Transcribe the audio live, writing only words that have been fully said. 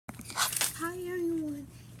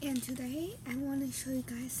and today I want to show you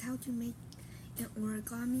guys how to make an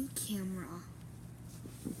origami camera.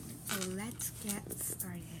 So let's get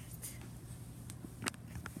started.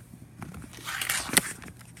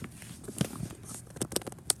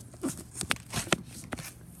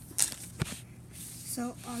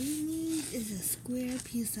 So all you need is a square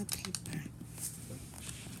piece of paper.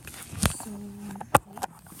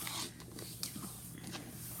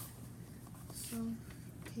 So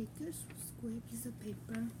take this square piece of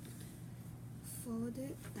paper, fold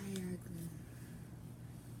it diagonally,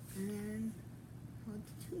 and then hold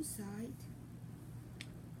the two sides.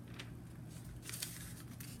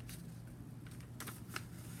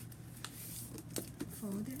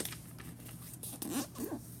 Fold it.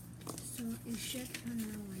 So it should turn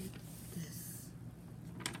out like this.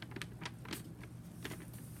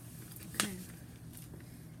 Okay.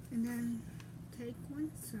 And then take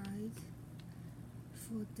one side,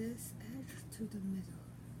 fold this edge to the middle.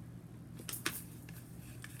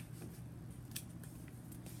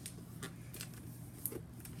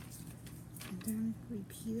 And then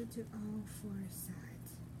repeat it to all four sides.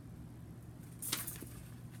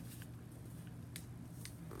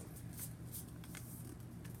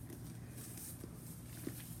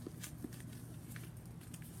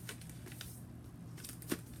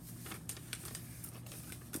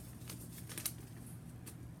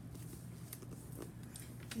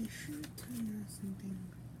 It should turn out something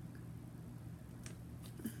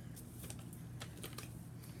like,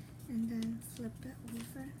 and then flip it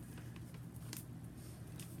over.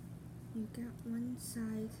 You get one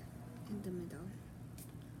side in the middle.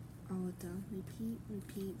 All done. Repeat,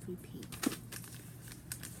 repeat, repeat.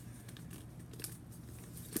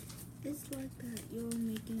 It's like that you're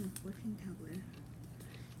making a fortune teller.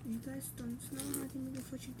 If you guys don't know how to make a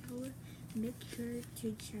fortune teller, make sure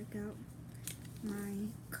to check out my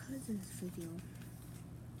cousin's video.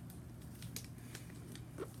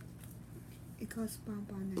 It calls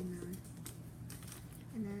Bonbon 99.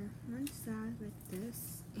 And then one side like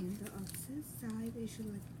this, and the opposite side is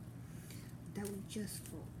like that we just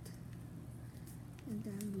fold. And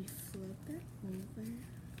then we flip it over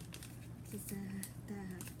because that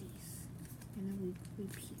have these. And then we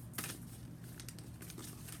repeat.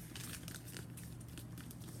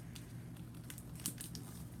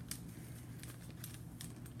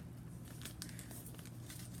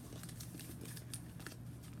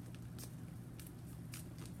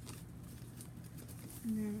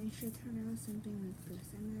 And then it should turn out something like this.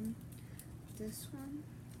 And then this one,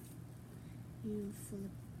 you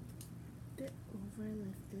flip it over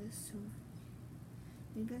like this. So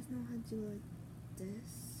you guys know how to do like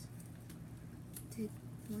this. Take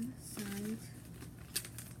one side.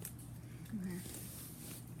 Okay.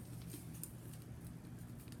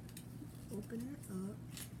 Open it up.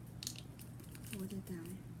 Fold it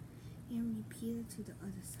down. And repeat it to the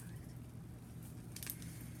other side.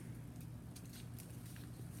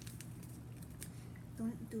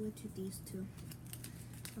 Don't do it to these two.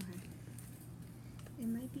 Okay. It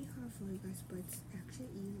might be hard for you guys, but it's actually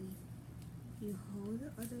easy. You hold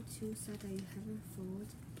the other two sides that you haven't folded.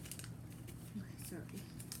 Okay, sorry.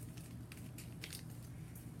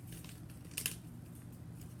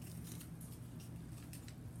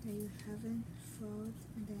 That you haven't folded,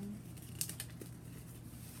 and then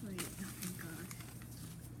wait, oh my god.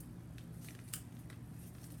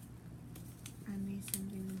 I made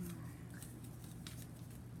something wrong.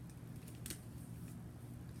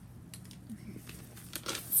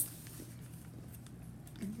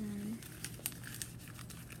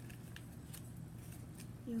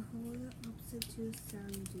 You hold the opposite two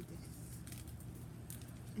sides, you do this.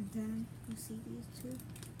 And then you see these two?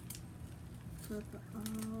 Flip it all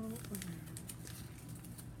around.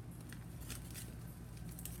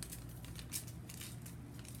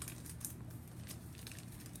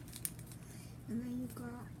 And then you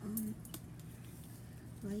got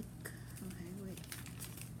like, okay, wait.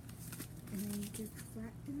 And then you just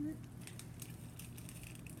flatten it.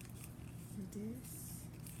 Do this.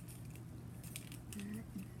 That,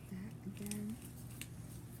 and then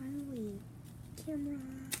finally camera.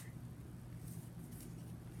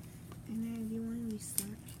 And then if you want to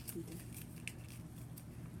restart, do that.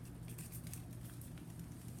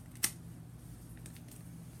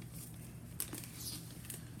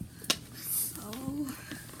 So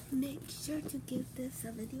make sure to give this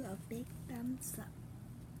video a big thumbs up.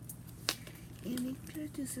 And make sure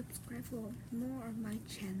to subscribe for more of my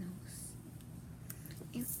channels.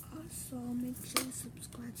 And also make sure to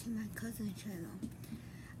subscribe to my cousin's channel.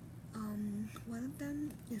 One of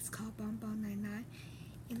them is called Bonbon 99,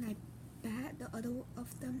 and I bet the other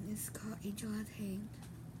of them is called Angel at Hand.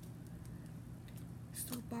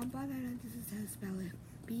 So bonbon, and this is how to spell it.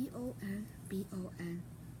 B-O-N-B-O-N,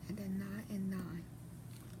 and then 9 and 9.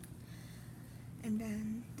 And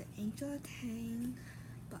then the angel tang,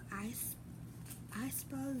 but I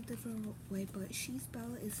spell it a different way, but she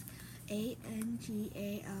spell is A-N-G-A-L-A-T-E-N-G.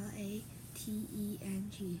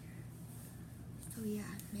 So yeah,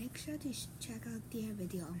 make sure to check out their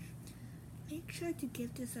video. Make sure to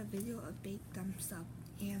give this video a big thumbs up,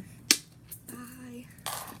 and bye.